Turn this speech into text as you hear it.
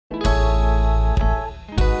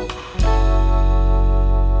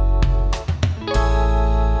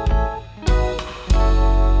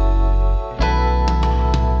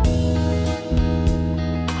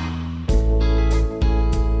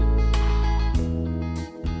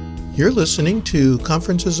You're listening to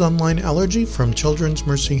Conferences Online Allergy from Children's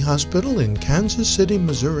Mercy Hospital in Kansas City,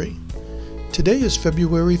 Missouri. Today is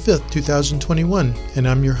February 5th, 2021, and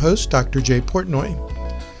I'm your host, Dr. Jay Portnoy.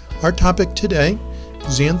 Our topic today,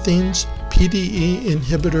 Xanthines, PDE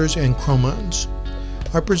inhibitors, and Chromones.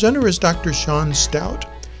 Our presenter is Dr. Sean Stout.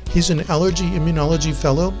 He's an Allergy Immunology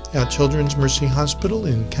Fellow at Children's Mercy Hospital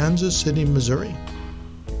in Kansas City, Missouri.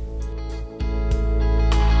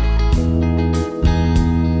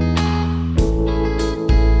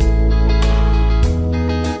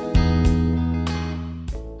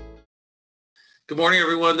 Good morning,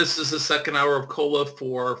 everyone. This is the second hour of COLA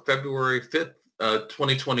for February 5th,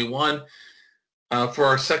 2021. For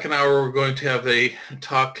our second hour, we're going to have a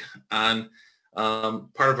talk on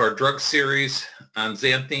part of our drug series on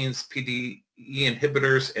Xanthines, PDE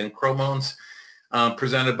inhibitors, and Chromones,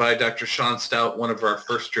 presented by Dr. Sean Stout, one of our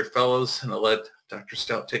first-year fellows, and I'll let Dr.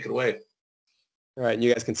 Stout take it away. All right,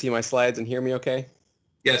 you guys can see my slides and hear me okay?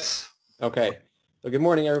 Yes. Okay. So good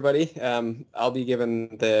morning, everybody. I'll be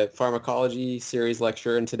giving the pharmacology series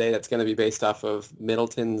lecture, and today that's going to be based off of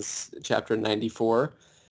Middleton's chapter 94,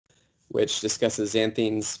 which discusses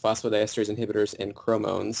xanthines, phosphodiesterase inhibitors, and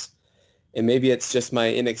chromones. And maybe it's just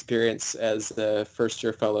my inexperience as a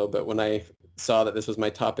first-year fellow, but when I saw that this was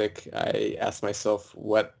my topic, I asked myself,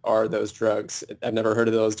 what are those drugs? I've never heard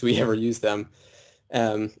of those. Do we ever use them?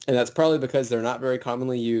 And that's probably because they're not very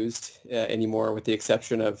commonly used anymore, with the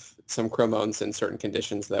exception of some chromones in certain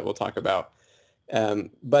conditions that we'll talk about.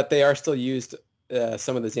 But they are still used,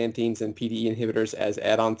 some of the xanthines and PDE inhibitors, as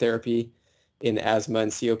add-on therapy in asthma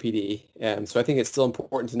and COPD. So I think it's still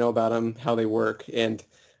important to know about them, how they work, and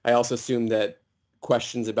I also assume that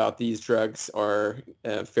questions about these drugs are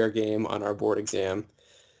fair game on our board exam.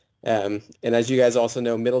 And as you guys also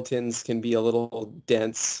know, Middleton's can be a little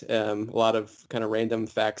dense, a lot of kind of random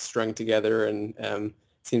facts strung together, and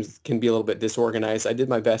can be a little bit disorganized. I did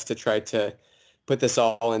my best to try to put this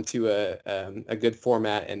all into a good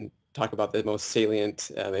format and talk about the most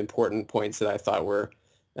salient, important points that I thought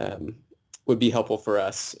would be helpful for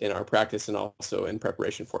us in our practice and also in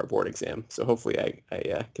preparation for our board exam. So hopefully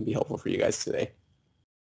I can be helpful for you guys today.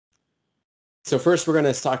 So first, we're going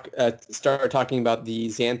to start talking about the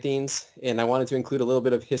xanthines, and I wanted to include a little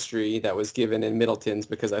bit of history that was given in Middleton's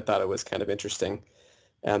because I thought it was kind of interesting.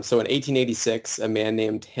 So in 1886, a man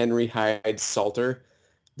named Henry Hyde Salter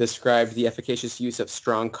described the efficacious use of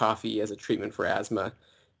strong coffee as a treatment for asthma.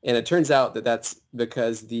 And it turns out that that's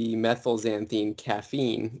because the methylxanthine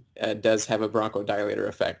caffeine does have a bronchodilator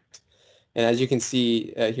effect. And as you can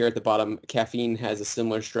see here at the bottom, caffeine has a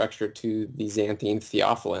similar structure to the xanthine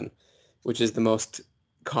theophylline, which is the most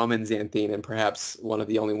common xanthine and perhaps one of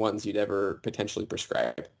the only ones you'd ever potentially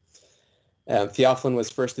prescribe. Theophylline was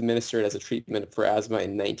first administered as a treatment for asthma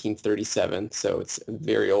in 1937, so it's a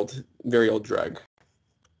very old drug.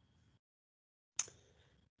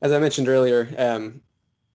 As I mentioned earlier,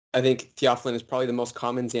 I think theophylline is probably the most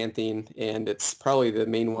common xanthine, and it's probably the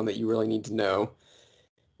main one that you really need to know.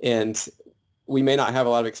 And we may not have a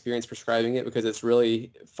lot of experience prescribing it because it's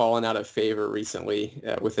really fallen out of favor recently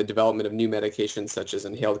with the development of new medications such as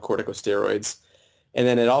inhaled corticosteroids. And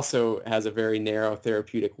then it also has a very narrow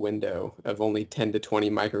therapeutic window of only 10 to 20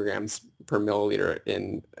 micrograms per milliliter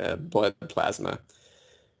in blood plasma.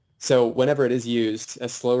 So whenever it is used, a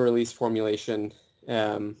slow-release formulation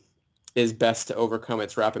is best to overcome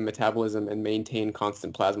its rapid metabolism and maintain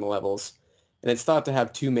constant plasma levels. And it's thought to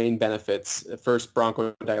have two main benefits. First,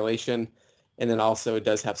 bronchodilation, and then also it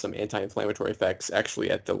does have some anti-inflammatory effects.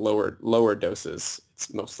 Actually, at the lower doses,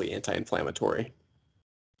 it's mostly anti-inflammatory.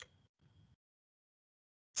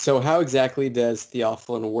 So how exactly does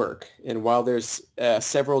theophylline work? And while there's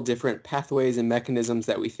several different pathways and mechanisms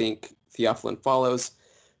that we think theophylline follows,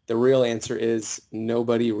 the real answer is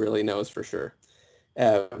nobody really knows for sure.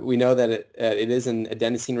 We know that it is an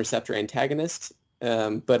adenosine receptor antagonist,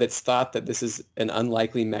 but it's thought that this is an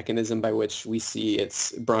unlikely mechanism by which we see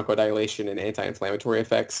its bronchodilation and anti-inflammatory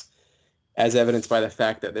effects, as evidenced by the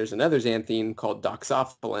fact that there's another xanthine called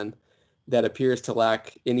doxophylline that appears to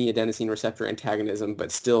lack any adenosine receptor antagonism,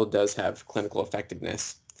 but still does have clinical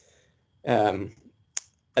effectiveness.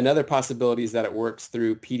 Another possibility is that it works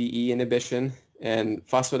through PDE inhibition, and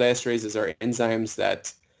phosphodiesterases are enzymes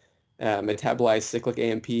that metabolize cyclic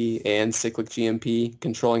AMP and cyclic GMP,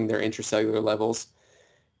 controlling their intracellular levels.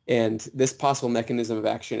 And this possible mechanism of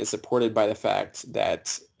action is supported by the fact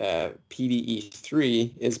that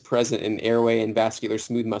PDE3 is present in airway and vascular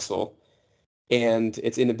smooth muscle, and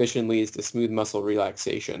its inhibition leads to smooth muscle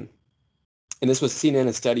relaxation. And this was seen in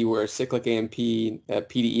a study where cyclic AMP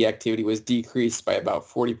PDE activity was decreased by about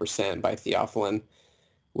 40% by theophylline,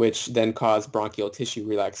 which then cause bronchial tissue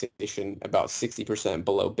relaxation about 60%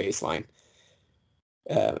 below baseline.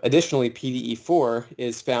 Additionally, PDE4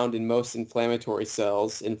 is found in most inflammatory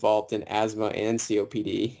cells involved in asthma and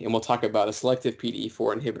COPD, and we'll talk about a selective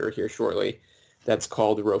PDE4 inhibitor here shortly that's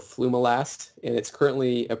called roflumilast, and it's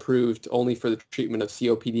currently approved only for the treatment of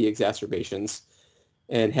COPD exacerbations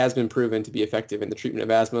and has been proven to be effective in the treatment of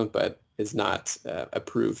asthma, but is not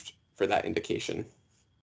approved for that indication.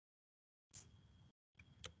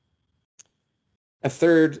 A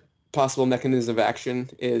third possible mechanism of action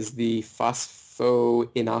is the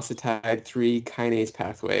phosphoinositide 3 kinase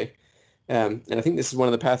pathway. And I think this is one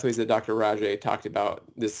of the pathways that Dr. Rajay talked about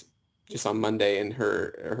this just on Monday in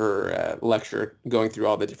her lecture, going through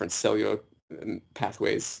all the different cellular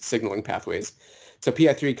pathways, signaling pathways. So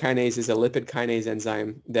PI3 kinase is a lipid kinase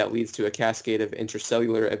enzyme that leads to a cascade of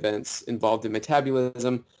intracellular events involved in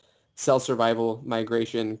metabolism, cell survival,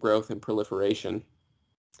 migration, growth, and proliferation.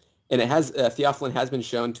 And it has theophylline has been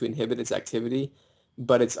shown to inhibit its activity,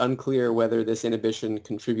 but it's unclear whether this inhibition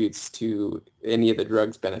contributes to any of the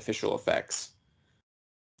drug's beneficial effects.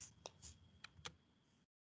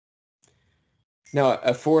 Now,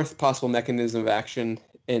 a fourth possible mechanism of action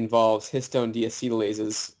involves histone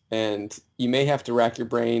deacetylases, and you may have to rack your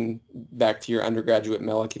brain back to your undergraduate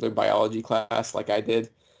molecular biology class like I did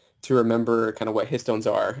to remember kind of what histones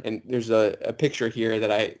are. And there's a picture here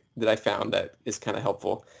that I found that is kind of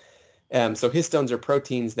helpful. So histones are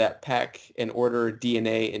proteins that pack and order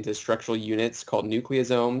DNA into structural units called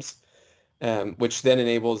nucleosomes, which then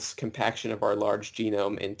enables compaction of our large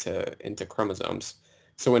genome into chromosomes.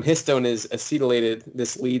 So when histone is acetylated,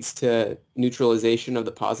 this leads to neutralization of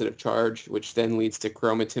the positive charge, which then leads to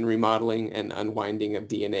chromatin remodeling and unwinding of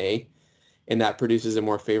DNA. And that produces a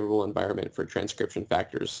more favorable environment for transcription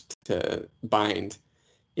factors to bind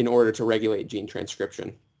in order to regulate gene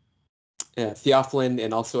transcription. Theophylline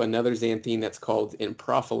and also another xanthine that's called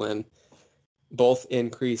improfylline both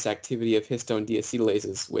increase activity of histone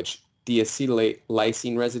deacetylases, which deacetylate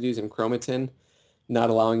lysine residues in chromatin, not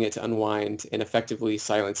allowing it to unwind and effectively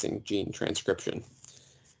silencing gene transcription.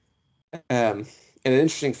 And an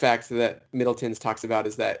interesting fact that Middleton's talks about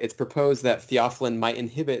is that it's proposed that theophylline might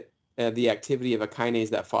inhibit the activity of a kinase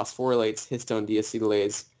that phosphorylates histone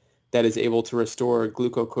deacetylase that is able to restore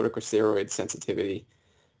glucocorticosteroid sensitivity.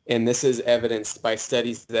 And this is evidenced by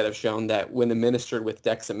studies that have shown that when administered with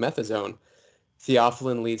dexamethasone,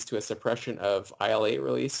 theophylline leads to a suppression of IL-8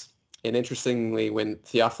 release. And interestingly, when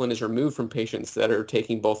theophylline is removed from patients that are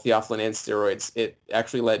taking both theophylline and steroids, it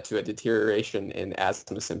actually led to a deterioration in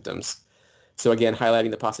asthma symptoms. So again, highlighting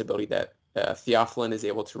the possibility that theophylline is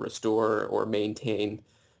able to restore or maintain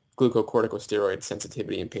glucocorticosteroid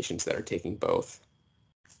sensitivity in patients that are taking both.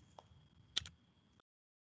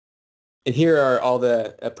 And here are all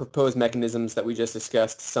the proposed mechanisms that we just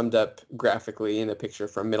discussed summed up graphically in a picture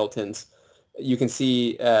from Middleton's. You can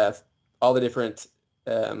see all the different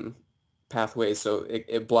pathways. So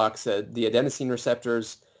it blocks the adenosine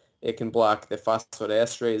receptors. It can block the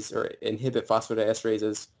phosphodiesterase or inhibit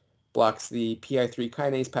phosphodiesterases, blocks the PI3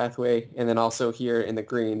 kinase pathway, and then also here in the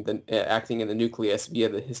green, acting in the nucleus via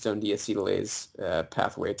the histone deacetylase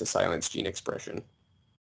pathway to silence gene expression.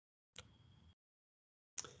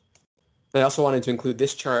 I also wanted to include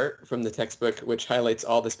this chart from the textbook, which highlights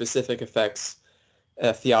all the specific effects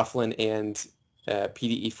theophylline and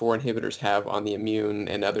PDE4 inhibitors have on the immune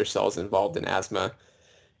and other cells involved in asthma.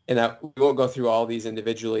 And we won't go through all these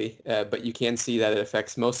individually, but you can see that it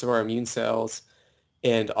affects most of our immune cells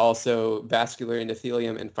and also vascular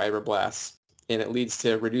endothelium and fibroblasts. And it leads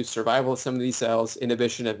to reduced survival of some of these cells,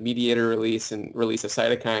 inhibition of mediator release and release of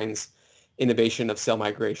cytokines, inhibition of cell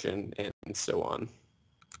migration, and so on.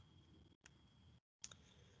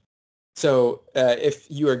 So if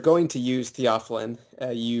you are going to use theophylline,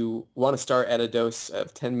 you want to start at a dose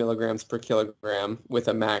of 10 milligrams per kilogram with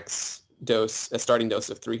a max dose, a starting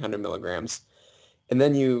dose of 300 milligrams. And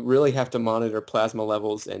then you really have to monitor plasma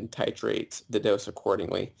levels and titrate the dose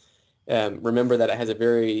accordingly. Remember that it has a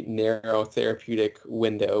very narrow therapeutic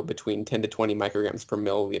window between 10 to 20 micrograms per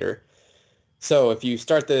milliliter. So if you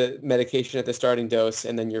start the medication at the starting dose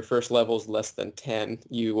and then your first level is less than 10,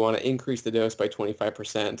 you want to increase the dose by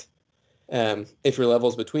 25%. If your level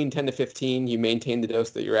is between 10 to 15, you maintain the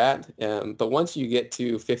dose that you're at. But once you get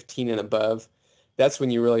to 15 and above, that's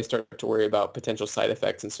when you really start to worry about potential side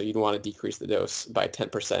effects. And so you'd want to decrease the dose by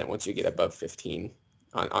 10% once you get above 15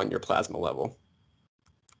 on your plasma level.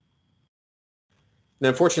 And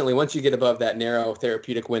unfortunately, once you get above that narrow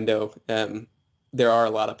therapeutic window, there are a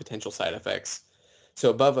lot of potential side effects.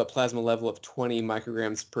 So above a plasma level of 20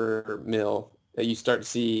 micrograms per mil, you start to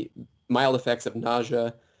see mild effects of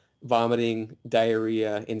nausea, vomiting,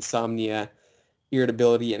 diarrhea, insomnia,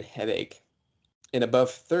 irritability, and headache. And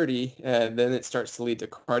above 30, then it starts to lead to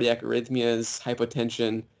cardiac arrhythmias,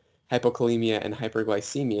 hypotension, hypokalemia, and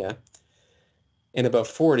hyperglycemia. And above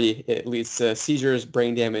 40, it leads to seizures,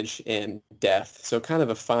 brain damage, and death. So kind of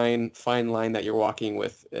a fine line that you're walking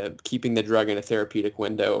with, keeping the drug in a therapeutic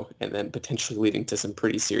window and then potentially leading to some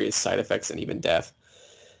pretty serious side effects and even death.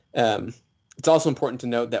 It's also important to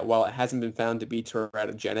note that while it hasn't been found to be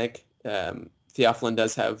teratogenic, theophylline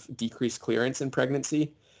does have decreased clearance in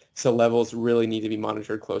pregnancy, so levels really need to be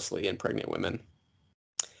monitored closely in pregnant women.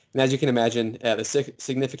 And as you can imagine, the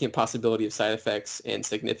significant possibility of side effects and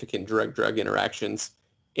significant drug-drug interactions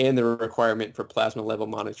and the requirement for plasma level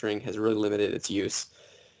monitoring has really limited its use.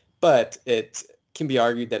 But it can be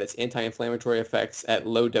argued that its anti-inflammatory effects at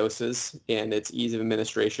low doses and its ease of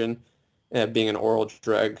administration, being an oral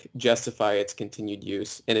drug, justify its continued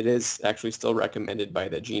use. And it is actually still recommended by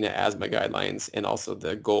the GINA asthma guidelines and also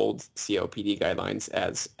the GOLD COPD guidelines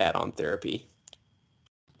as add-on therapy.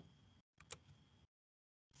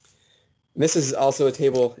 This is also a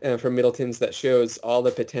table from Middleton's that shows all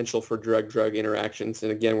the potential for drug-drug interactions.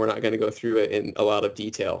 And again, we're not going to go through it in a lot of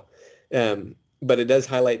detail. But it does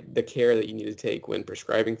highlight the care that you need to take when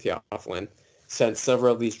prescribing theophylline, since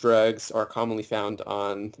several of these drugs are commonly found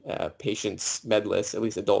on patients' med lists, at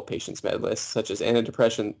least adult patients' med lists, such as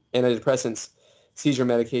antidepressants, seizure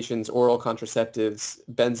medications, oral contraceptives,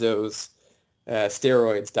 benzos,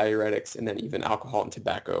 steroids, diuretics, and then even alcohol and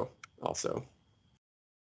tobacco also.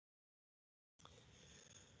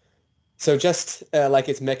 So just like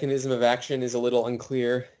its mechanism of action is a little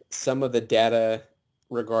unclear, some of the data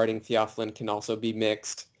regarding theophylline can also be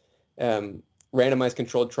mixed. Randomized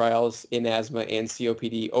controlled trials in asthma and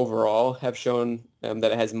COPD overall have shown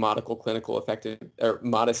that it has modest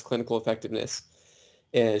clinical effectiveness,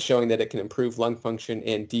 and showing that it can improve lung function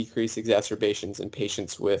and decrease exacerbations in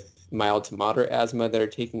patients with mild to moderate asthma that are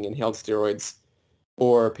taking inhaled steroids,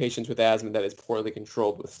 or patients with asthma that is poorly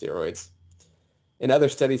controlled with steroids. And other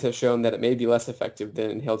studies have shown that it may be less effective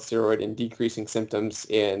than inhaled steroid in decreasing symptoms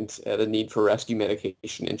and the need for rescue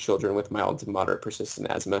medication in children with mild to moderate persistent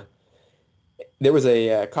asthma. There was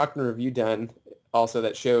a Cochrane review done also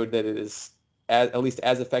that showed that it is at least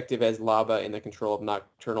as effective as LABA in the control of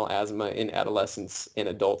nocturnal asthma in adolescents and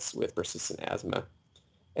adults with persistent asthma.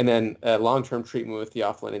 And then long-term treatment with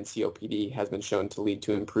theophylline in COPD has been shown to lead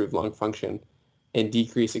to improved lung function and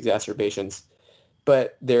decreased exacerbations.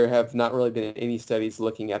 But there have not really been any studies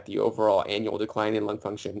looking at the overall annual decline in lung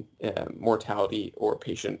function, mortality, or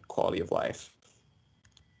patient quality of life.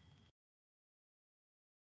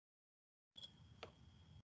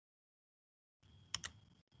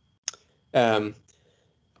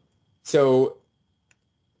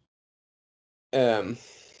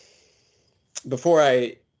 Before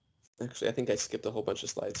I think I skipped a whole bunch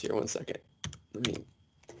of slides here. 1 second.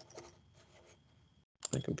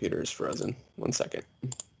 My computer is frozen. 1 second.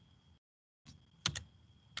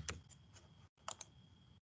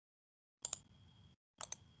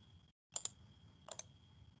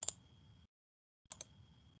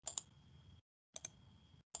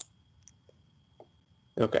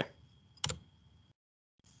 Okay.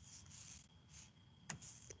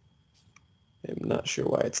 I'm not sure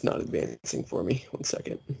why it's not advancing for me. 1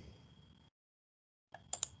 second.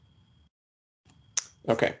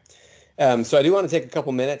 Okay. So I do want to take a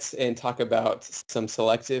couple minutes and talk about some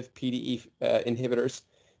selective PDE inhibitors.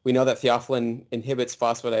 We know that theophylline inhibits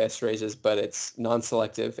phosphodiesterases, but it's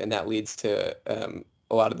non-selective, and that leads to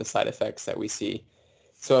a lot of the side effects that we see.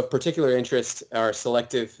 So of particular interest are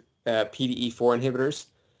selective PDE4 inhibitors,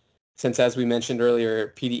 since as we mentioned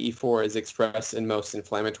earlier, PDE4 is expressed in most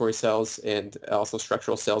inflammatory cells and also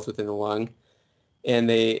structural cells within the lung, and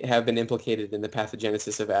they have been implicated in the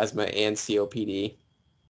pathogenesis of asthma and COPD.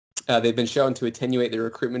 They've been shown to attenuate the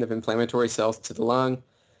recruitment of inflammatory cells to the lung,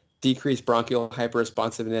 decrease bronchial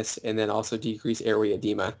hyperresponsiveness, and then also decrease airway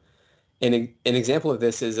edema. And an example of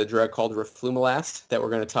this is a drug called roflumilast that we're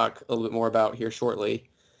going to talk a little bit more about here shortly.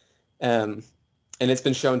 And it's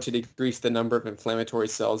been shown to decrease the number of inflammatory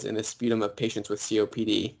cells in the sputum of patients with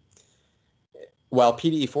COPD. While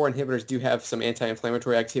PDE4 inhibitors do have some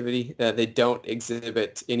anti-inflammatory activity, they don't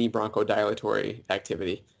exhibit any bronchodilatory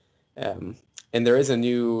activity. And there is a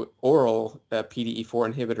new oral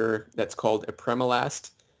PDE4 inhibitor that's called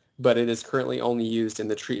apremilast, but it is currently only used in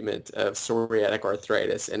the treatment of psoriatic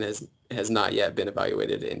arthritis and has not yet been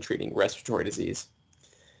evaluated in treating respiratory disease.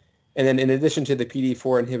 And then in addition to the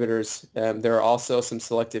PDE4 inhibitors, there are also some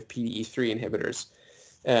selective PDE3 inhibitors.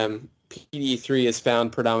 PDE3 is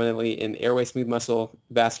found predominantly in airway smooth muscle,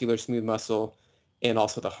 vascular smooth muscle, and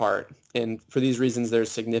also the heart. And for these reasons,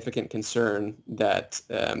 there's significant concern that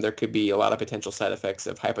there could be a lot of potential side effects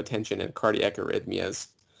of hypotension and cardiac arrhythmias.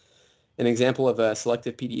 An example of a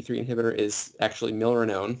selective PDE3 inhibitor is actually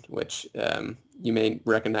milrinone, which you may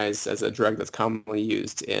recognize as a drug that's commonly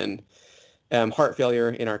used in heart failure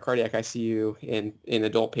in our cardiac ICU and in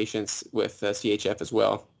adult patients with CHF as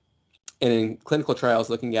well. And in clinical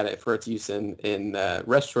trials looking at it for its use in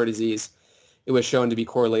respiratory disease, it was shown to be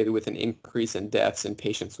correlated with an increase in deaths in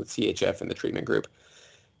patients with CHF in the treatment group.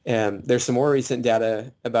 There's some more recent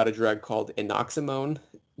data about a drug called enoxamone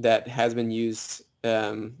that has been used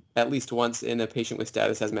at least once in a patient with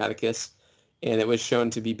status asthmaticus, and it was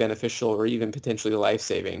shown to be beneficial or even potentially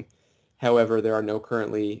life-saving. However, there are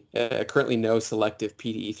currently no selective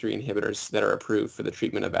PDE3 inhibitors that are approved for the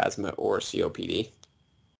treatment of asthma or COPD.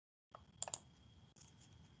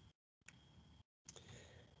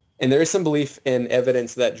 And there is some belief and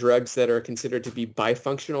evidence that drugs that are considered to be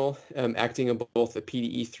bifunctional, acting on both the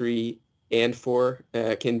PDE3 and 4,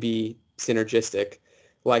 can be synergistic,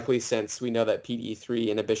 likely since we know that PDE3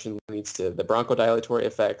 inhibition leads to the bronchodilatory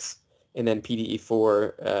effects, and then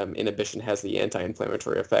PDE4 inhibition has the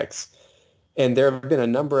anti-inflammatory effects. And there have been a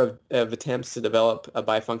number of attempts to develop a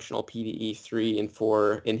bifunctional PDE3 and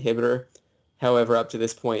 4 inhibitor. However, up to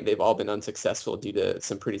this point, they've all been unsuccessful due to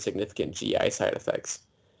some pretty significant GI side effects.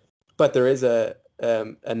 But there is a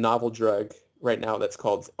novel drug right now that's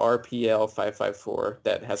called RPL554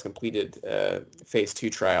 that has completed a phase 2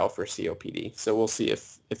 trial for COPD. So we'll see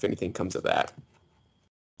if anything comes of that.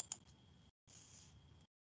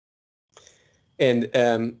 And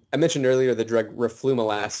I mentioned earlier the drug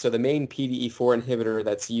roflumilast. So the main PDE4 inhibitor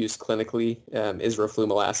that's used clinically is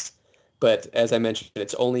roflumilast. But as I mentioned,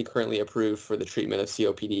 it's only currently approved for the treatment of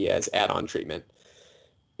COPD as add-on treatment.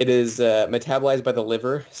 It is metabolized by the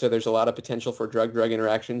liver, so there's a lot of potential for drug-drug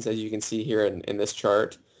interactions, as you can see here in this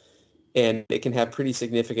chart. And it can have pretty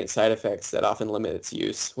significant side effects that often limit its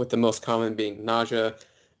use, with the most common being nausea,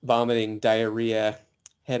 vomiting, diarrhea,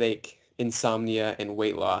 headache, insomnia, and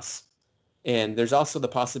weight loss. And there's also the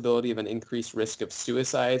possibility of an increased risk of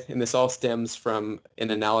suicide, and this all stems from an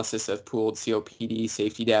analysis of pooled COPD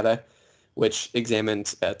safety data, which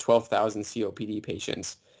examined 12,000 COPD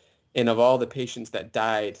patients. And of all the patients that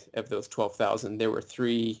died of those 12,000, there were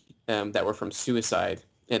 3 that were from suicide,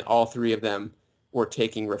 and all 3 of them were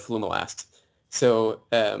taking roflumilast. So,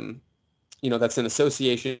 that's an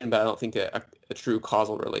association, but I don't think a true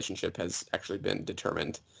causal relationship has actually been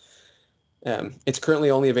determined. It's currently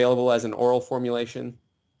only available as an oral formulation.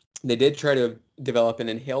 They did try to develop an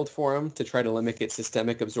inhaled form to try to limit its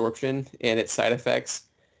systemic absorption and its side effects.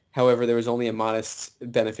 However, there was only a modest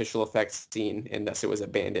beneficial effect seen, and thus it was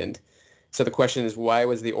abandoned. So the question is, why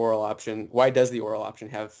does the oral option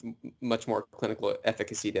have much more clinical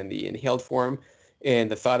efficacy than the inhaled form?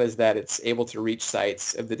 And the thought is that it's able to reach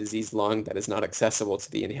sites of the diseased lung that is not accessible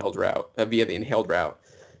to the inhaled route, via the inhaled route.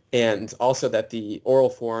 And also that the oral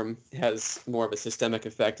form has more of a systemic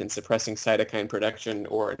effect in suppressing cytokine production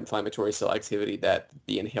or inflammatory cell activity that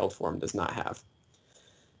the inhaled form does not have.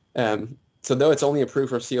 So though it's only approved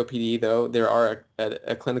for COPD, though, there are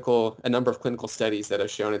a number of clinical studies that have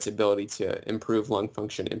shown its ability to improve lung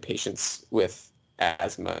function in patients with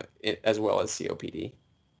asthma as well as COPD.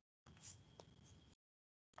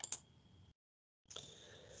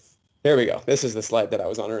 There we go. This is the slide that I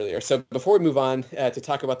was on earlier. So before we move on to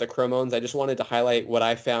talk about the Chromones, I just wanted to highlight what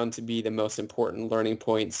I found to be the most important learning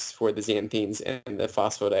points for the Xanthines and the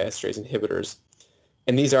phosphodiesterase inhibitors.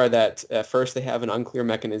 And these are that first, they have an unclear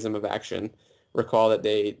mechanism of action. Recall that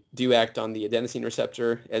they do act on the adenosine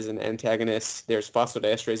receptor as an antagonist. There's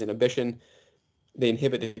phosphodiesterase inhibition. They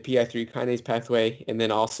inhibit the PI3 kinase pathway and then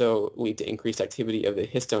also lead to increased activity of the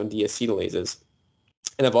histone deacetylases.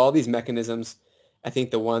 And of all these mechanisms, I think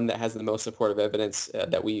the one that has the most supportive evidence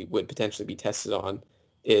that we would potentially be tested on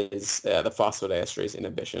is the phosphodiesterase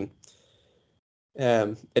inhibition.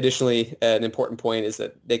 Additionally, an important point is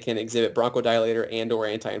that they can exhibit bronchodilator and or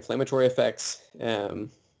anti-inflammatory effects,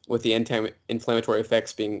 with the anti-inflammatory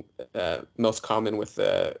effects being most common with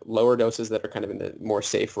lower doses that are kind of in the more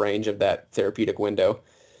safe range of that therapeutic window.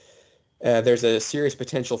 There's a serious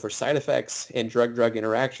potential for side effects and drug-drug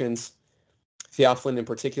interactions. Theophylline in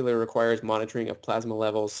particular requires monitoring of plasma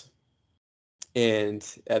levels. And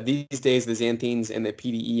these days, the Xanthines and the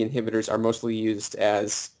PDE inhibitors are mostly used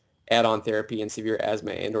as add-on therapy in severe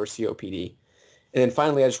asthma and or COPD. And then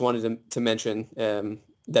finally, I just wanted to mention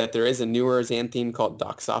that there is a newer xanthine called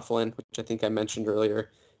doxycycline, which I think I mentioned earlier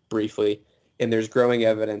briefly. And there's growing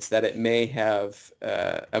evidence that it may have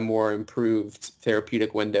a more improved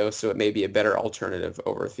therapeutic window, so it may be a better alternative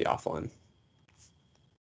over theophylline.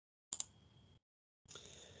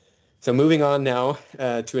 So moving on now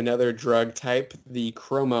to another drug type, the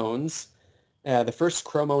chromones. The first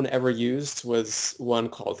chromone ever used was one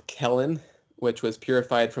called Kellen, which was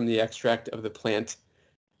purified from the extract of the plant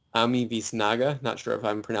Amivisnaga. Not sure if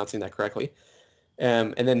I'm pronouncing that correctly.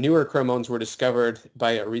 And then newer chromones were discovered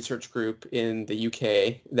by a research group in the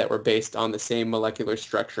UK that were based on the same molecular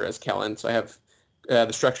structure as Kellen. So I have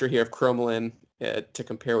the structure here of chromoline to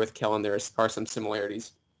compare with Kellen. There are some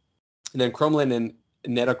similarities. And then chromoline and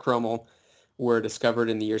netochromol were discovered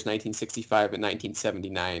in the years 1965 and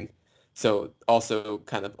 1979. So also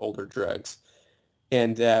kind of older drugs.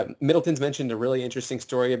 And Middleton's mentioned a really interesting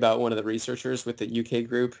story about one of the researchers with the UK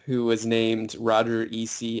group who was named Roger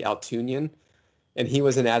E.C. Altunian. And he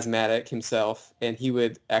was an asthmatic himself, and he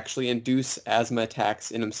would actually induce asthma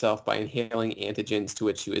attacks in himself by inhaling antigens to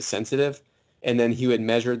which he was sensitive. And then he would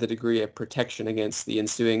measure the degree of protection against the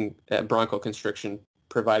ensuing bronchoconstriction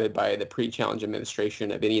provided by the pre-challenge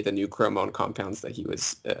administration of any of the new chromone compounds that he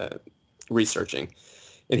was researching.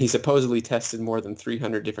 And he supposedly tested more than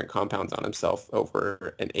 300 different compounds on himself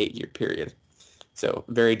over an 8-year period. So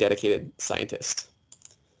very dedicated scientist.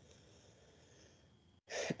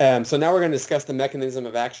 So now we're going to discuss the mechanism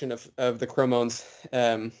of action of the chromones.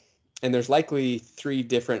 And there's likely 3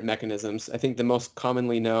 different mechanisms. I think the most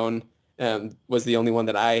commonly known was the only one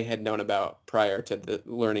that I had known about prior to the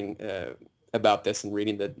learning about this and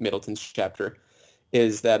reading the Middleton's chapter,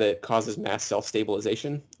 is that it causes mast cell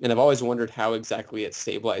stabilization. And I've always wondered how exactly it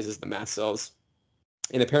stabilizes the mast cells.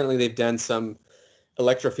 And apparently they've done some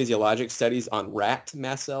electrophysiologic studies on rat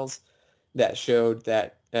mast cells that showed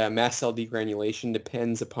that mast cell degranulation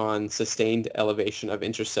depends upon sustained elevation of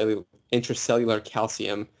intracellular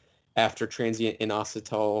calcium after transient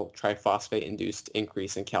inositol triphosphate-induced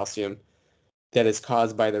increase in calcium that is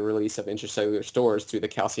caused by the release of intracellular stores through the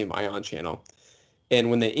calcium ion channel. And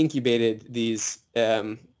when they incubated these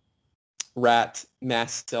rat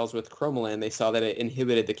mast cells with chromoline, they saw that it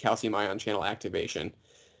inhibited the calcium ion channel activation.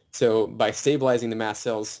 So by stabilizing the mast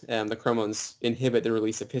cells, the chromones inhibit the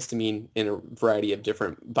release of histamine in a variety of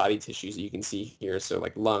different body tissues that you can see here. So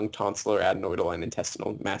like lung, tonsillar, adenoidal, and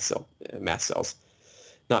intestinal mast cells.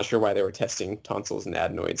 Not sure why they were testing tonsils and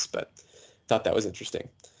adenoids, but thought that was interesting.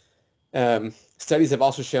 Studies have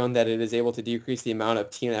also shown that it is able to decrease the amount of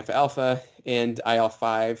TNF-alpha and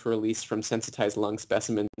IL-5 released from sensitized lung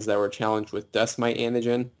specimens that were challenged with dust mite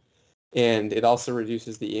antigen. And it also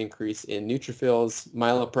reduces the increase in neutrophils,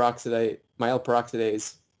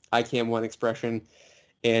 myeloperoxidase, ICAM1 expression,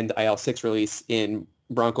 and IL-6 release in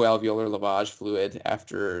bronchoalveolar lavage fluid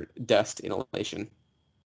after dust inhalation.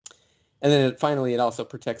 And then finally, it also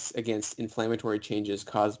protects against inflammatory changes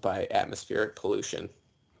caused by atmospheric pollution.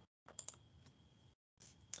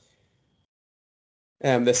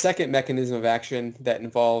 The second mechanism of action that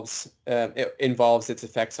involves its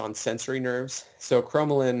effects on sensory nerves. So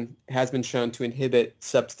chromoline has been shown to inhibit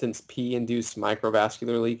substance P-induced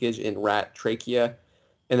microvascular leakage in rat trachea,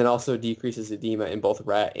 and then also decreases edema in both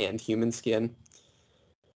rat and human skin.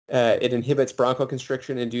 It inhibits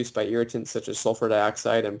bronchoconstriction induced by irritants such as sulfur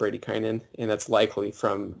dioxide and bradykinin, and that's likely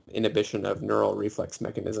from inhibition of neural reflex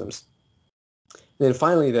mechanisms. And then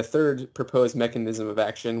finally, the third proposed mechanism of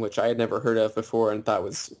action, which I had never heard of before and thought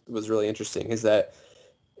was really interesting, is that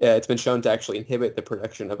it's been shown to actually inhibit the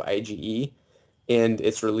production of IgE and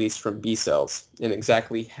its release from B cells. And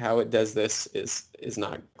exactly how it does this is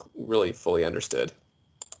not really fully understood.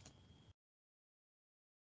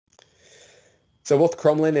 So both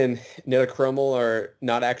chromoline and netochromol are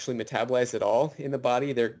not actually metabolized at all in the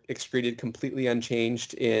body. They're excreted completely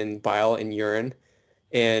unchanged in bile and urine.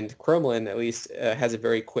 And chromoline, at least, has a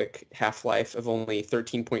very quick half-life of only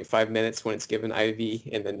 13.5 minutes when it's given IV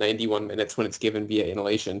and then 91 minutes when it's given via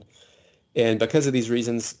inhalation. And because of these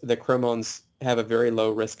reasons, the chromones have a very low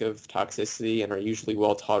risk of toxicity and are usually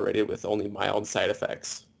well tolerated with only mild side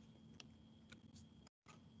effects.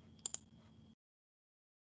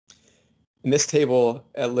 And this table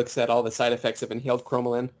looks at all the side effects of inhaled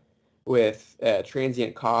chromoline, with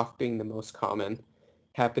transient cough being the most common,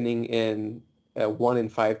 happening in 1 in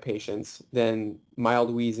 5 patients. Then mild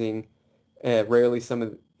wheezing, rarely some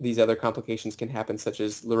of these other complications can happen, such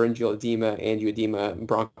as laryngeal edema, angioedema,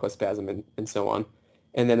 bronchospasm, and so on.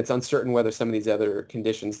 And then it's uncertain whether some of these other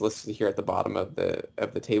conditions listed here at the bottom of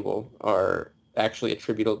the table are actually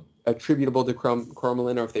attributable to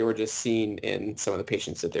chromoline, or if they were just seen in some of the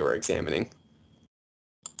patients that they were examining.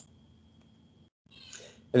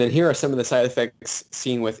 And then here are some of the side effects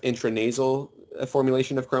seen with intranasal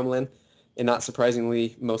formulation of chromoline. And not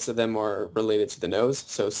surprisingly, most of them are related to the nose.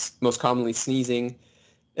 So most commonly sneezing,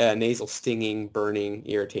 nasal stinging, burning,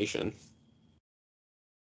 irritation.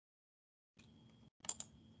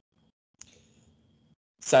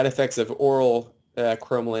 Side effects of oral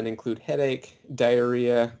cromolyn include headache,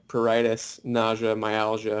 diarrhea, pruritus, nausea,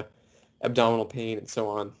 myalgia, abdominal pain, and so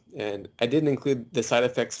on. And I didn't include the side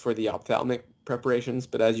effects for the ophthalmic preparations,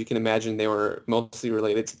 but as you can imagine, they were mostly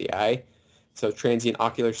related to the eye. So transient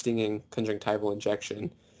ocular stinging, conjunctival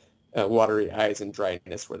injection, watery eyes, and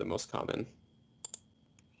dryness were the most common.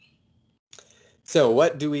 So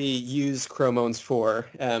what do we use Chromones for?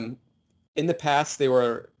 In the past, they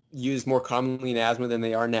were used more commonly in asthma than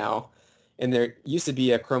they are now. And there used to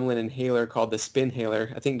be a cromolyn inhaler called the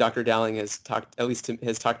Spinhaler. I think Dr. Dowling has talked,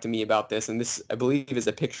 has talked to me about this. And this, I believe, is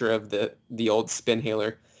a picture of the old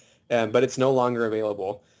Spinhaler, but it's no longer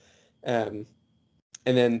available. And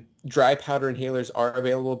then dry powder inhalers are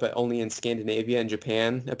available, but only in Scandinavia and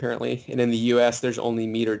Japan, apparently. And in the U.S., there's only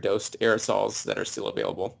meter-dosed aerosols that are still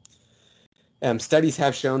available. Studies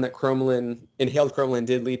have shown that inhaled cromolyn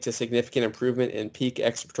did lead to significant improvement in peak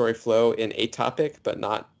expiratory flow in atopic, but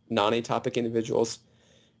not non-atopic individuals.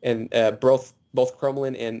 And both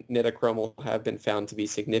cromolyn and nitochromol have been found to be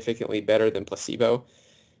significantly better than placebo.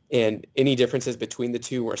 And any differences between the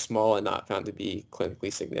two were small and not found to be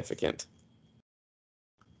clinically significant.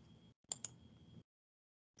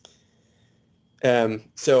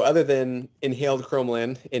 So other than inhaled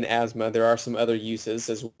cromolyn in asthma, there are some other uses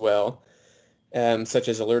as well, such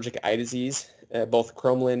as allergic eye disease. Both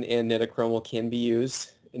cromolyn and nitochromol can be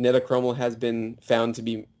used. Nitochromol has been found to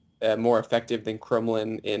be more effective than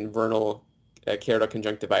cromolyn in vernal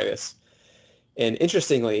keratoconjunctivitis. And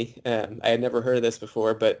interestingly, I had never heard of this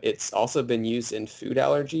before, but it's also been used in food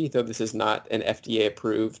allergy, though this is not an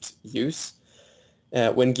FDA-approved use.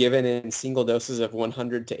 When given in single doses of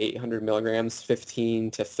 100 to 800 milligrams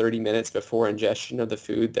 15 to 30 minutes before ingestion of the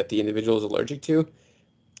food that the individual is allergic to,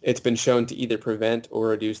 it's been shown to either prevent or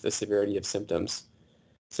reduce the severity of symptoms.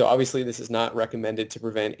 So obviously this is not recommended to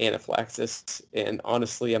prevent anaphylaxis, and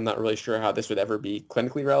honestly I'm not really sure how this would ever be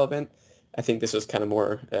clinically relevant. I think this was kind of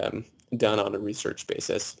more done on a research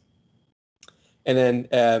basis. And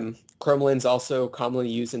then cromolyn's also commonly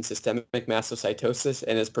used in systemic mastocytosis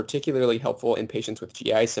and is particularly helpful in patients with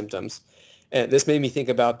GI symptoms. And this made me think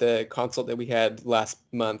about the consult that we had last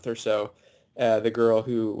month or so, the girl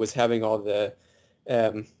who was having all the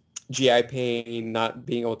GI pain, not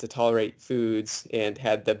being able to tolerate foods, and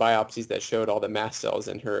had the biopsies that showed all the mast cells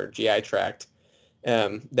in her GI tract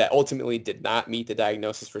that ultimately did not meet the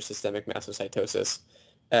diagnosis for systemic mastocytosis.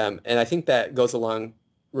 And I think that goes along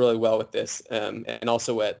really well with this, and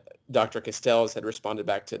also what Dr. Castells had responded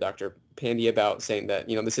back to Dr. Pandey about, saying that,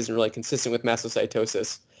 you know, this isn't really consistent with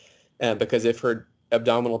mastocytosis, because if her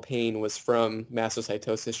abdominal pain was from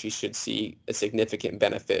mastocytosis, she should see a significant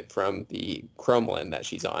benefit from the cromolyn that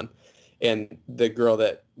she's on. And the girl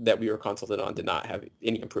that we were consulted on did not have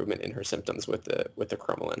any improvement in her symptoms with the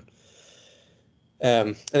cromolyn.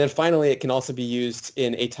 And then finally, it can also be used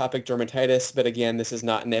in atopic dermatitis, but again, this is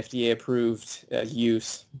not an FDA-approved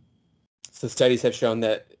use. So studies have shown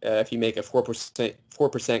that if you make a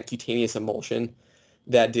 4% cutaneous emulsion,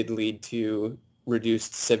 that did lead to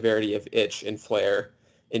reduced severity of itch and flare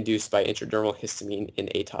induced by intradermal histamine in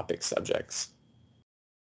atopic subjects.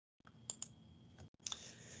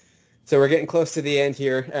 So we're getting close to the end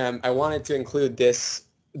here. I wanted to include this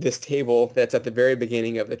table that's at the very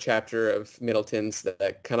beginning of the chapter of Middleton's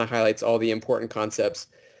that kind of highlights all the important concepts.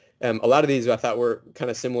 A lot of these I thought were kind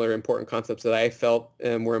of similar important concepts that I felt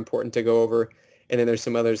were important to go over. And then there's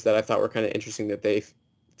some others that I thought were kind of interesting that they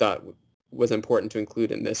thought was important to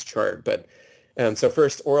include in this chart. But so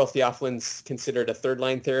first, oral theophylline's considered a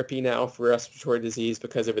third-line therapy now for respiratory disease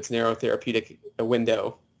because of its narrow therapeutic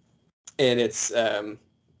window and its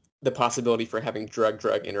the possibility for having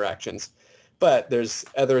drug-drug interactions. But there's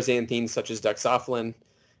other xanthines such as doxycycline,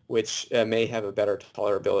 which may have a better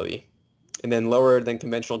tolerability. And then lower than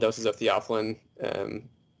conventional doses of theophylline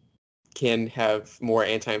can have more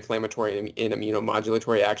anti-inflammatory and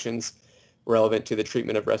immunomodulatory actions relevant to the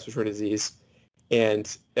treatment of respiratory disease.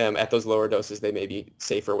 And at those lower doses, they may be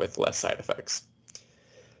safer with less side effects.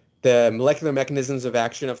 The molecular mechanisms of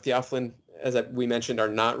action of theophylline, as we mentioned, are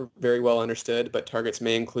not very well understood, but targets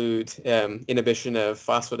may include inhibition of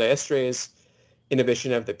phosphodiesterase,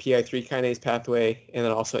 inhibition of the PI3 kinase pathway, and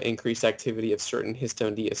then also increased activity of certain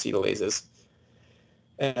histone deacetylases.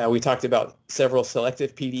 We talked about several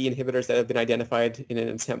selective PDE inhibitors that have been identified in an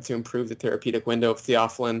attempt to improve the therapeutic window of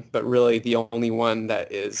theophylline, but really the only one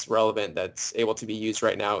that is relevant that's able to be used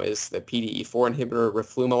right now is the PDE4 inhibitor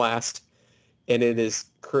roflumilast, and it is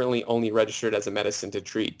currently only registered as a medicine to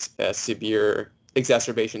treat severe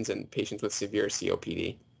exacerbations in patients with severe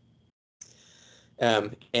COPD.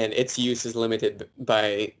 And its use is limited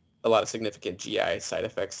by a lot of significant GI side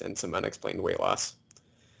effects and some unexplained weight loss.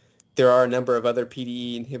 There are a number of other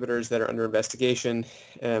PDE inhibitors that are under investigation,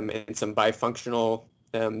 and some bifunctional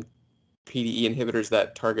PDE inhibitors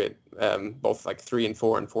that target both like 3 and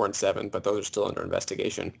 4 and 4 and 7, but those are still under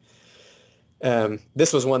investigation.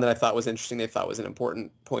 This was one that I thought was interesting. They thought was an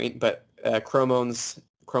important point, but chromones,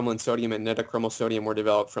 chromoline sodium and metachromal sodium were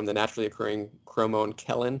developed from the naturally occurring chromone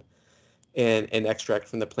kellen and an extract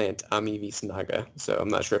from the plant Amyvis naga. So I'm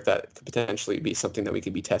not sure if that could potentially be something that we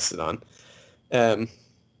could be tested on.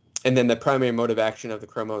 And then the primary mode of action of the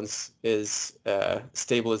chromones is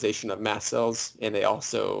stabilization of mast cells, and they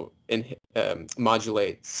also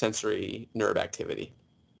modulate sensory nerve activity.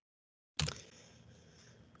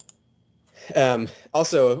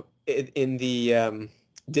 Also, in the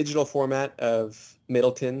digital format of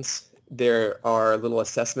Middleton's, there are little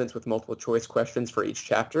assessments with multiple choice questions for each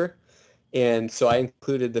chapter. And so I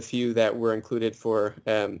included the few that were included for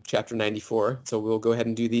chapter 94. So we'll go ahead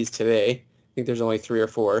and do these today. I think there's only 3 or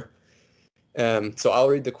 4. So I'll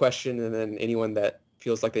read the question, and then anyone that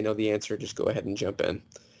feels like they know the answer, just go ahead and jump in.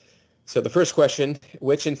 So the first question,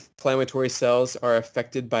 which inflammatory cells are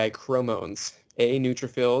affected by chromones? A,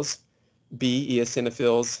 neutrophils, B,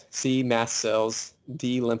 eosinophils, C, mast cells,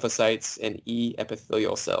 D, lymphocytes, and E,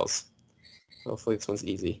 epithelial cells. Hopefully this one's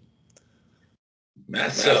easy.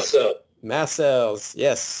 Mast cells. Mast cells,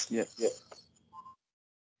 yes. Yeah.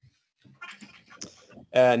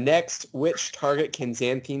 Next, which target can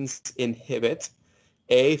xanthines inhibit?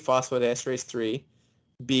 A, phosphodiesterase 3,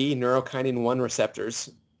 B, neurokinin 1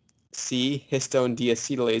 receptors, C, histone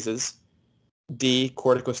deacetylases, D,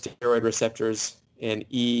 corticosteroid receptors, and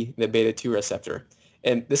E, the beta-2 receptor.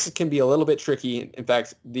 And this can be a little bit tricky. In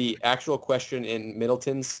fact, the actual question in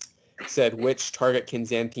Middleton's said, which target can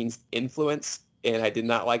xanthines influence? And I did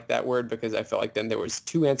not like that word because I felt like then there was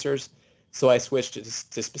 2 answers. So I switched to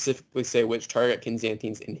specifically say which target can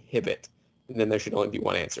xanthines inhibit, and then there should only be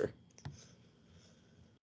 1 answer.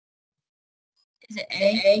 Is it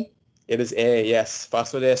A? It is A, yes,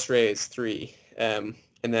 phosphodiesterase 3. And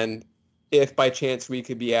then if by chance we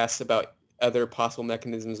could be asked about other possible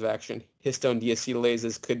mechanisms of action, histone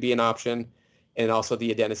deacetylases could be an option, and also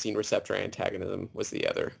the adenosine receptor antagonism was the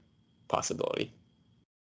other possibility.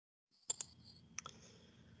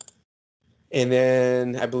 And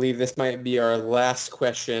then I believe this might be our last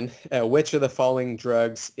question. Which of the following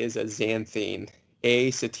drugs is a xanthine?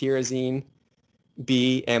 A, cetirizine,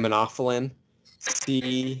 B, aminophylline,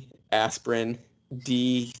 C, aspirin,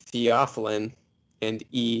 D, theophylline, and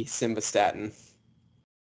E, simvastatin.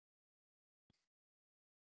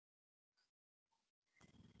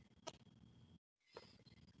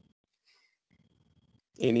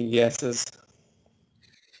 Any guesses?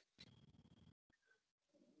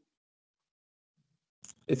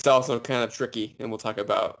 It's also kind of tricky, and we'll talk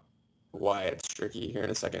about why it's tricky here in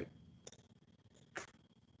a second.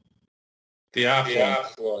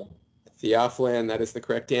 Theophylline. Theophylline, that is the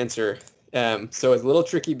correct answer. So it's a little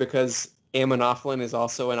tricky because aminophylline is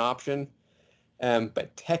also an option,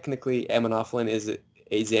 but technically aminophylline is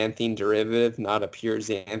a xanthine derivative, not a pure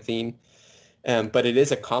xanthine. But it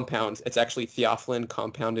is a compound. It's actually theophylline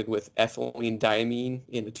compounded with ethylene diamine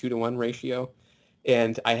in a 2-to-1 ratio.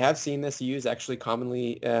 And I have seen this used actually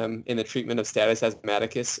commonly in the treatment of status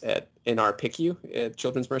asthmaticus in our PICU at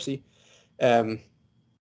Children's Mercy.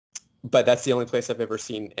 But that's the only place I've ever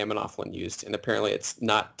seen aminophylline used. And apparently it's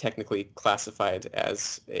not technically classified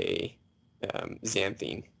as a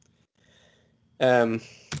xanthine.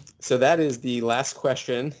 So that is the last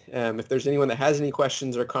question. If there's anyone that has any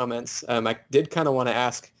questions or comments, I did kind of want to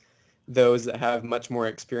ask those that have much more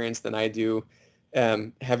experience than I do.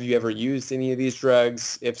 Have you ever used any of these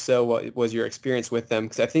drugs? If so, what was your experience with them?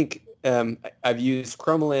 Because I think I've used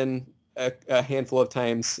Chromoline a handful of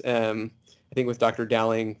times, I think with Dr.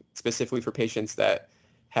 Dowling, specifically for patients that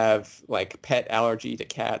have like pet allergy to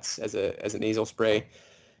cats as a nasal spray.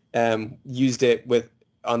 Used it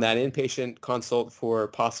on that inpatient consult for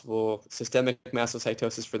possible systemic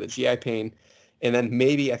mastocytosis for the GI pain. And then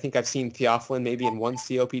maybe, I think I've seen theophylline maybe in one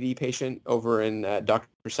COPD patient over in Dr.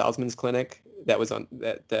 Salzman's clinic that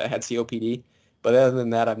had COPD. But other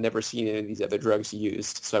than that, I've never seen any of these other drugs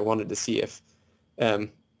used. So I wanted to see if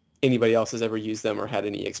anybody else has ever used them or had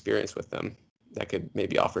any experience with them that could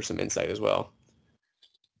maybe offer some insight as well.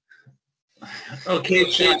 Okay,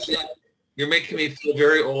 Sean, you're making me feel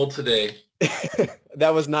very old today.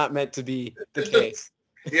 That was not meant to be the case.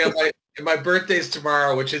 Yeah, my birthday's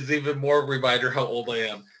tomorrow, which is even more reminder how old I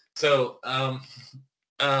am. So, a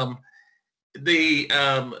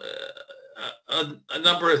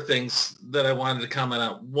number of things that I wanted to comment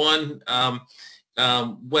on. One,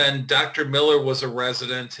 when Dr. Miller was a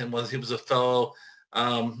resident and he was a fellow,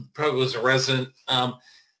 probably was a resident,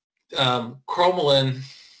 Chromones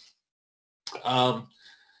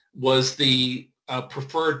was the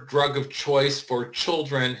preferred drug of choice for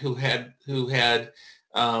children who had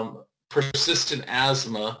persistent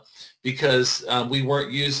asthma, because we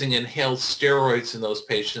weren't using inhaled steroids in those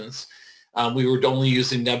patients. We were only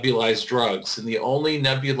using nebulized drugs, and the only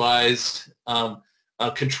nebulized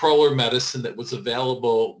controller medicine that was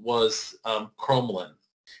available was Chromones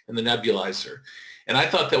in the nebulizer. And I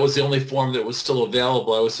thought that was the only form that was still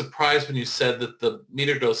available. I was surprised when you said that the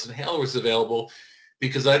meter dose inhaler was available,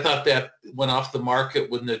 because I thought that went off the market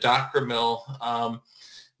with Nidocromil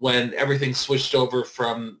when everything switched over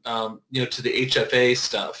from to the HFA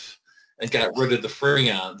stuff and got rid of the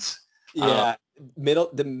Freons. Yeah,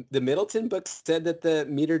 the Middleton book said that the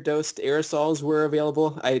meter dosed aerosols were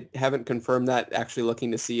available. I haven't confirmed that, actually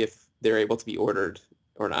looking to see if they're able to be ordered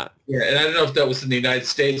or not. Yeah, and I don't know if that was in the United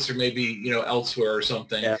States or maybe elsewhere or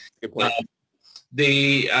something. Yeah, good point.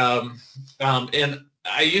 And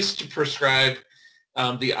I used to prescribe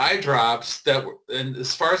the eye drops that were, and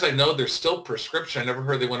as far as I know, they're still prescription. I never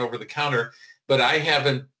heard they went over the counter, but I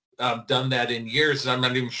haven't done that in years, and I'm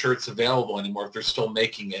not even sure it's available anymore if they're still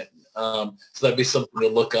making it. So that'd be something to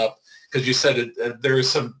look up, because you said there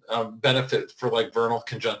is some benefit for like vernal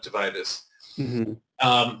conjunctivitis. Mm-hmm.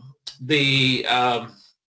 The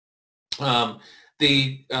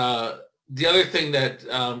other thing that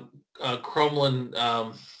Chromones,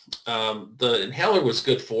 the inhaler, was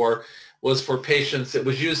good for was for patients. It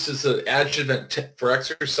was used as an adjuvant for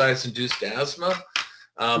exercise-induced asthma.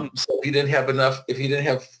 So if he didn't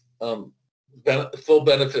have full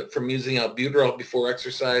benefit from using albuterol before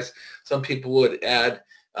exercise, some people would add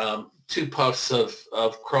 2 puffs of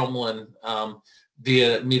Chromones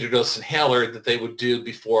via meter dose inhaler that they would do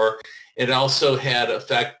before. It also had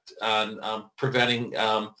effect on preventing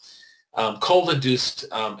cold-induced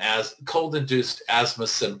asthma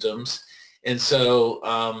symptoms. And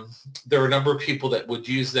so there were a number of people that would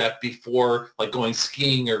use that before, like going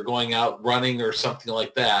skiing or going out running or something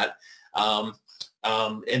like that. And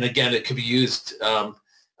again, it could be used,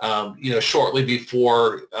 shortly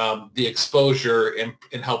before the exposure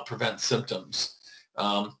and help prevent symptoms.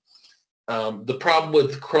 The problem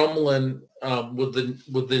with Chromones, with the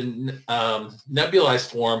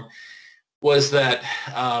nebulized form, was that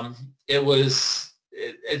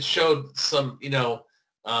it showed some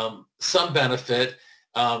benefit,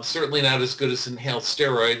 certainly not as good as inhaled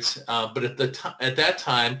steroids, but at that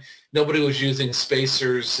time, nobody was using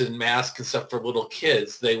spacers and masks and stuff for little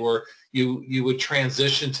kids. You would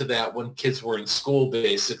transition to that when kids were in school,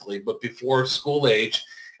 basically, but before school age,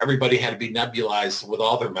 everybody had to be nebulized with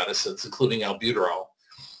all their medicines, including albuterol.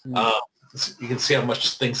 So you can see how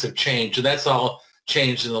much things have changed, and that's all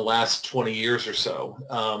changed in the last 20 years or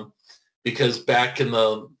so, because back in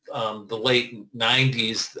the late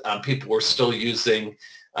 90s, people were still using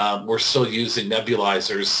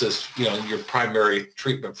nebulizers as your primary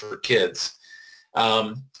treatment for kids.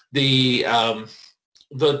 The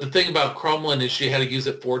thing about Chromones is you had to use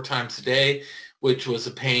it 4 times a day, which was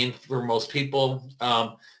a pain for most people.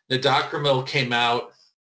 Nidocromil came out,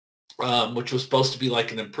 which was supposed to be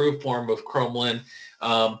like an improved form of Chromones.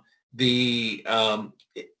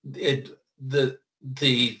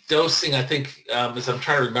 The dosing, I think, as I'm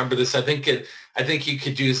trying to remember this, I think you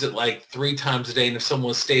could use it like 3 times a day, and if someone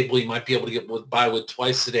was stable, you might be able to get by with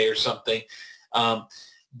twice a day or something.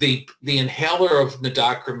 The inhaler of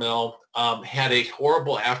Nidocromil had a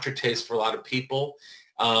horrible aftertaste for a lot of people,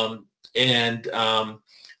 and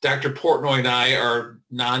Dr. Portnoy and I are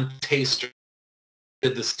non-tasters.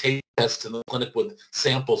 Did this taste test in the clinic with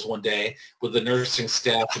samples one day with the nursing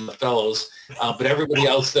staff and the fellows, but everybody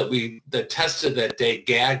else that tested that day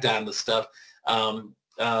gagged on the stuff,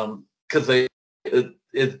 because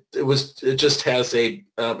it just has and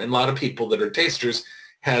a lot of people that are tasters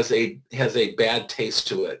has a bad taste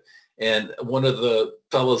to it, and one of the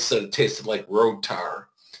fellows said it tasted like road tar.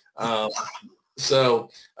 So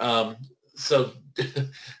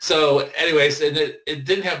anyways, and it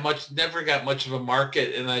didn't have much, never got much of a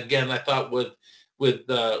market. And again, I thought with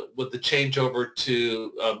the changeover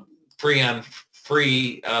to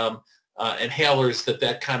Freon-free inhalers,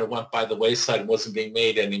 that kind of went by the wayside and wasn't being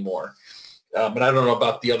made anymore. But I don't know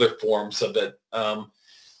about the other forms of it.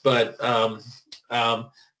 But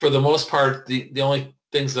for the most part, the only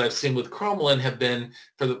things that I've seen with Chromones have been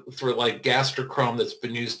for like gastrochrome that's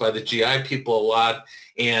been used by the GI people a lot,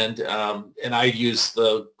 and I use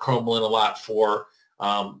the Chromones a lot for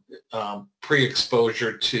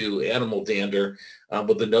pre-exposure to animal dander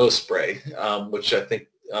with the nose spray, which I think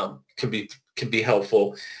can be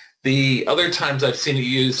helpful. The other times I've seen it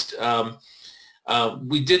used,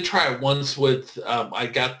 We did try it once with, I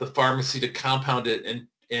got the pharmacy to compound it and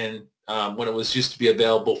when it was used to be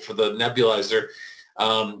available for the nebulizer,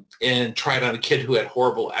 and tried on a kid who had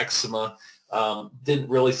horrible eczema. Didn't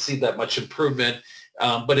really see that much improvement,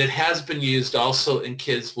 but it has been used also in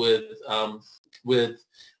kids with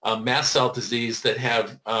mast cell disease that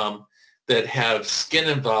have skin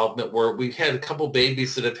involvement, where we've had a couple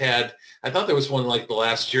babies that have had, I thought there was one like the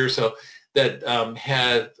last year or so, that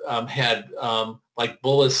had like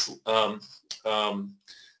bullous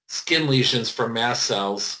skin lesions from mast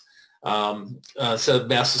cells. So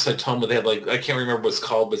mastocytoma, they had like, I can't remember what it's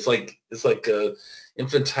called, but it's like a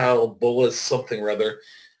infantile bullous something or other.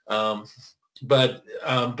 But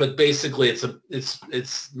basically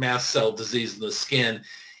it's mast cell disease in the skin,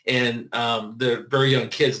 and they're very young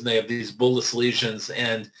kids and they have these bullous lesions,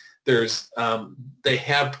 and they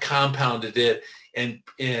have compounded it and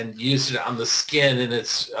used it on the skin, and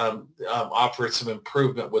it's offered some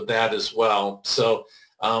improvement with that as well. So,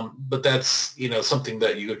 but that's, something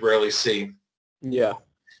that you would rarely see. Yeah.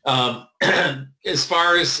 As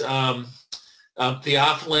far as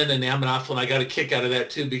theophylline and aminophylline, I got a kick out of that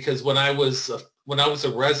too, because when I was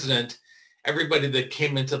a resident, everybody that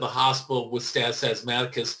came into the hospital with status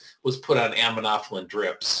asthmaticus was put on aminophylline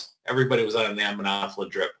drips. Everybody was on an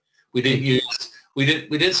aminophylline drip. We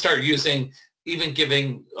didn't start using, even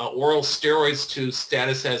giving oral steroids to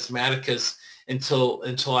status asthmaticus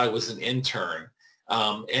until I was an intern.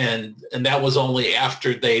 And that was only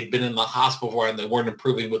after they'd been in the hospital and they weren't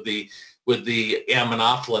improving with the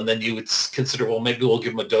aminophylline. Then you would consider, well, maybe we'll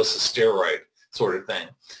give them a dose of steroid, sort of thing.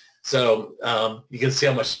 So you can see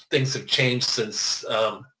how much things have changed since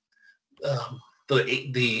the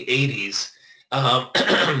 80s.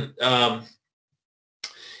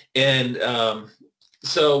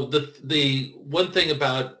 So the one thing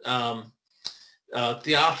about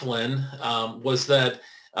theophylline was that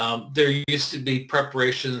there used to be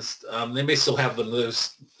preparations. They may still have them.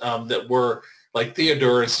 That were like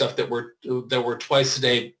Theodore and stuff that were twice a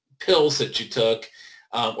day pills that you took,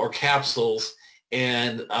 or capsules,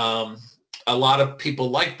 and a lot of people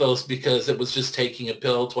liked those because it was just taking a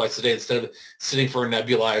pill twice a day instead of sitting for a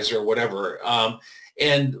nebulizer or whatever.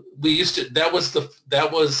 And we used to, that was a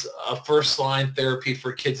first line therapy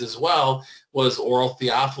for kids as well, was oral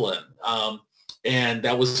theophylline. And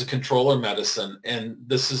that was a controller medicine. And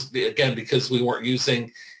this is, again, because we weren't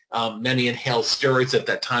using many inhaled steroids at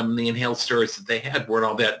that time, and the inhaled steroids that they had weren't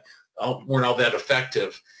all that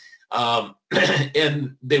effective.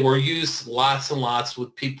 And they were used lots and lots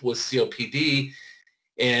with people with COPD.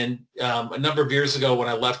 And a number of years ago, when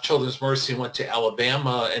I left Children's Mercy and went to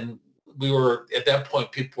Alabama, and we were, at that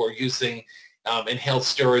point, people were using inhaled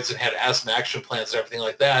steroids and had asthma action plans and everything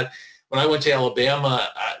like that. When I went to Alabama,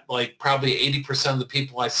 like probably 80% of the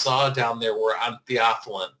people I saw down there were on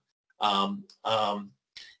theophylline.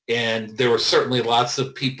 And there were certainly lots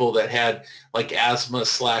of people that had like asthma /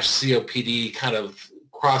 COPD kind of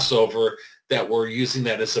crossover that were using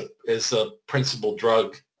that as a principal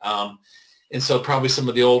drug. And so probably some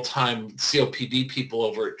of the old time COPD people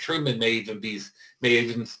over at Truman may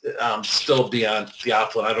even still be on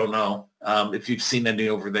theophylline. I don't know if you've seen any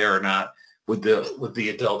over there or not with the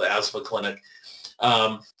adult asthma clinic.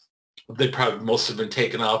 They probably most have been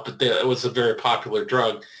taken off, but it was a very popular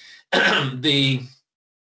drug.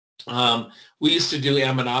 We used to do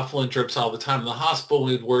aminophylline drips all the time in the hospital.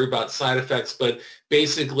 We'd worry about side effects, but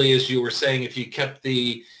basically, as you were saying, if you kept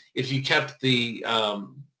the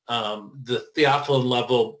theophylline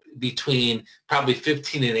level between probably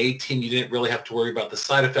 15 and 18, you didn't really have to worry about the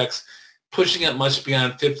side effects. Pushing it much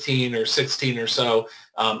beyond 15 or 16 or so,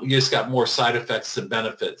 you just got more side effects than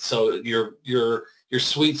benefits. So your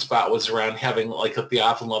sweet spot was around having like a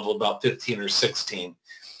theophylline level about 15 or 16.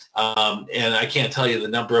 And I can't tell you the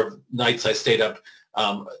number of nights I stayed up,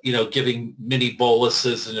 giving mini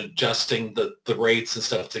boluses and adjusting the rates and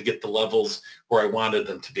stuff to get the levels where I wanted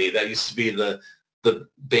them to be. That used to be the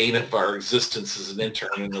bane of our existence as an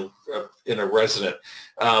intern in a resident,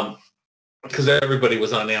 because everybody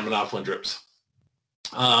was on aminophylline drips.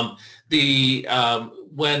 When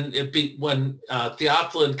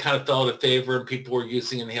theophylline kind of fell out of favor and people were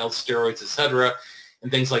using inhaled steroids, et cetera,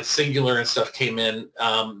 and things like Singular and stuff came in,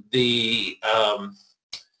 theophylline,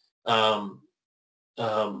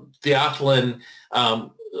 I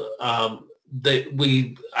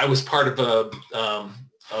was part of a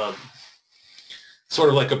sort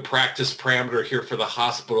of like a practice parameter here for the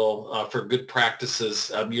hospital for good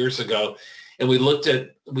practices years ago. And we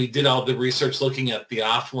did all the research looking at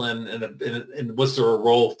theophylline and was there a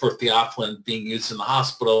role for theophylline being used in the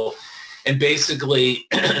hospital? And basically,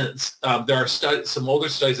 there are some older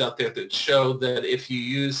studies out there that show that if you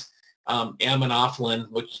use aminophylline,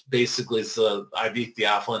 which basically is the IV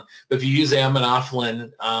theophylline, but if you use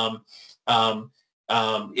aminophylline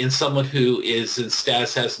in someone who is in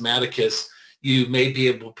status asthmaticus, you may be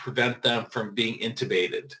able to prevent them from being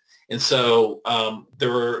intubated. And so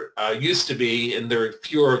there used to be, and there are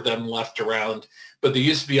fewer of them left around, but there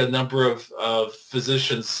used to be a number of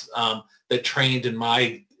physicians that trained in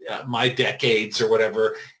my decades or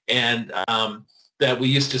whatever, and that we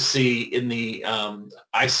used to see in the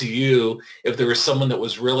ICU, if there was someone that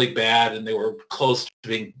was really bad and they were close to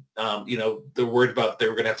being, they're worried about they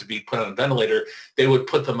were going to have to be put on a ventilator, they would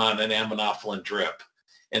put them on an aminophylline drip.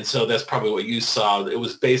 And so that's probably what you saw. It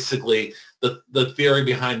was basically the theory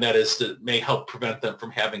behind that is that it may help prevent them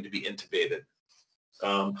from having to be intubated.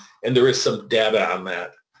 And there is some data on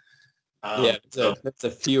that. It's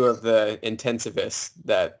a few of the intensivists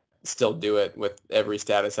that still do it with every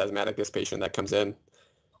status asthmaticus patient that comes in.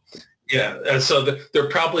 Yeah, so they're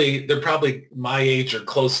probably my age or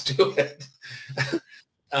close to it.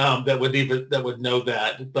 That would know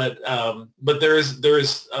that, but there is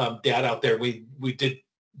data out there. We did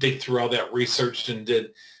dig through all that research and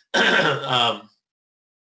did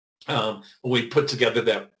we put together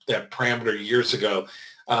that parameter years ago.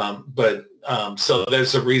 So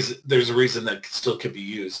there's a reason that still could be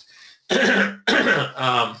used.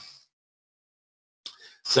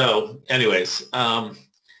 So anyways, there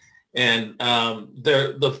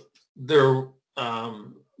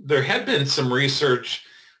had been some research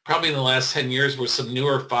probably in the last 10 years with some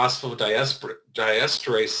newer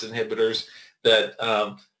phosphodiesterase inhibitors that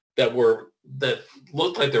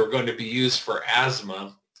looked like they were going to be used for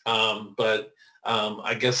asthma. But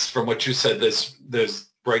I guess from what you said, there's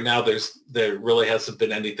right now there really hasn't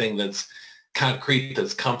been anything that's concrete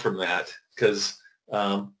that's come from that, because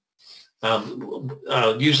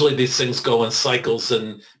usually these things go in cycles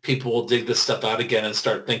and people will dig this stuff out again and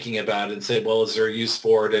start thinking about it and say, well, is there a use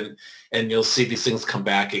for it? And you'll see these things come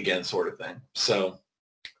back again, sort of thing. So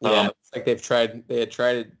it's like they had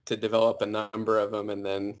tried to develop a number of them, and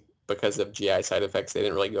then because of GI side effects, they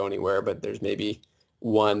didn't really go anywhere, but there's maybe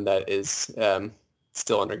one that is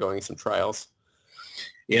still undergoing some trials.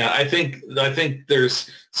 Yeah, I think there's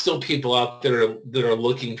still people out there that are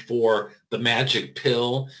looking for the magic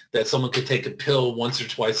pill, that someone could take a pill once or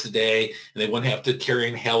twice a day and they wouldn't have to carry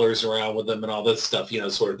inhalers around with them and all that stuff,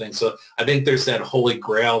 sort of thing. So I think there's that holy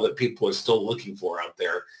grail that people are still looking for out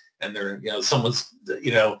there. And they're, someone's,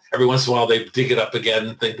 every once in a while they dig it up again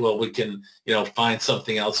and think, well, we can, find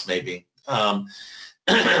something else maybe.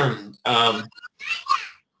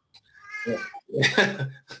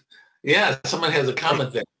 Yeah, someone has a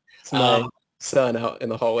comment there. It's my son out in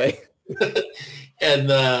the hallway. And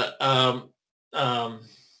what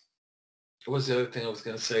was the other thing I was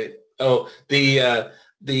going to say? Oh, the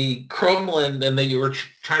cromolyn, and then you were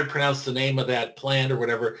trying to pronounce the name of that plant or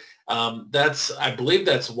whatever. I believe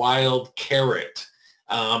that's wild carrot.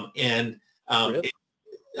 Really?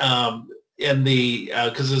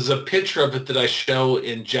 Because there's a picture of it that I show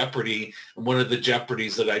in Jeopardy, one of the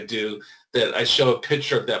Jeopardies that I do, that I show a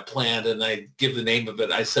picture of that plant and I give the name of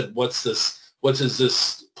it. I said, what is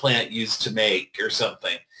this plant used to make or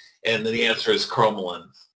something? And then the answer is cromolyn.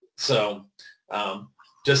 So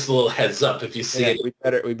just a little heads up if you see it.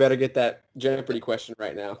 We better get that Jeopardy question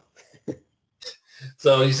right now.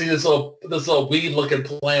 So you see this little weed looking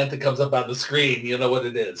plant that comes up on the screen, you know what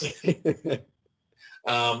it is.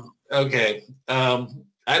 Okay.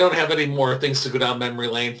 I don't have any more things to go down memory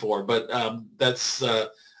lane for, but that's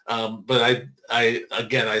but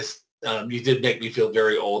you did make me feel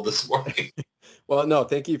very old this morning. Well, no,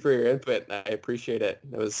 thank you for your input. I appreciate it.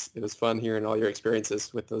 It was fun hearing all your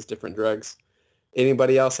experiences with those different drugs.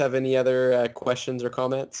 Anybody else have any other questions or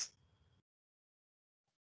comments?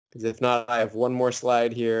 Because if not, I have one more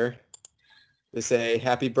slide here to say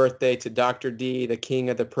happy birthday to Dr. D, the king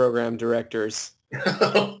of the program directors.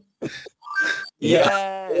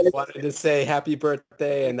 Yeah, I wanted to say happy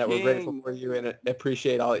birthday and that we're grateful for you and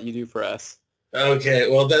appreciate all that you do for us.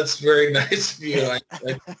 Okay, well, that's very nice of you.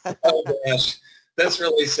 Oh gosh, that's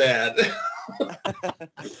really sad.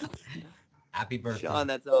 Happy birthday, Sean.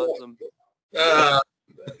 That's awesome.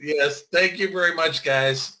 Yes, thank you very much,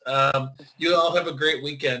 guys. You all have a great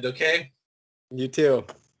weekend. Okay. You too.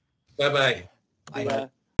 Bye-bye. Bye. Bye.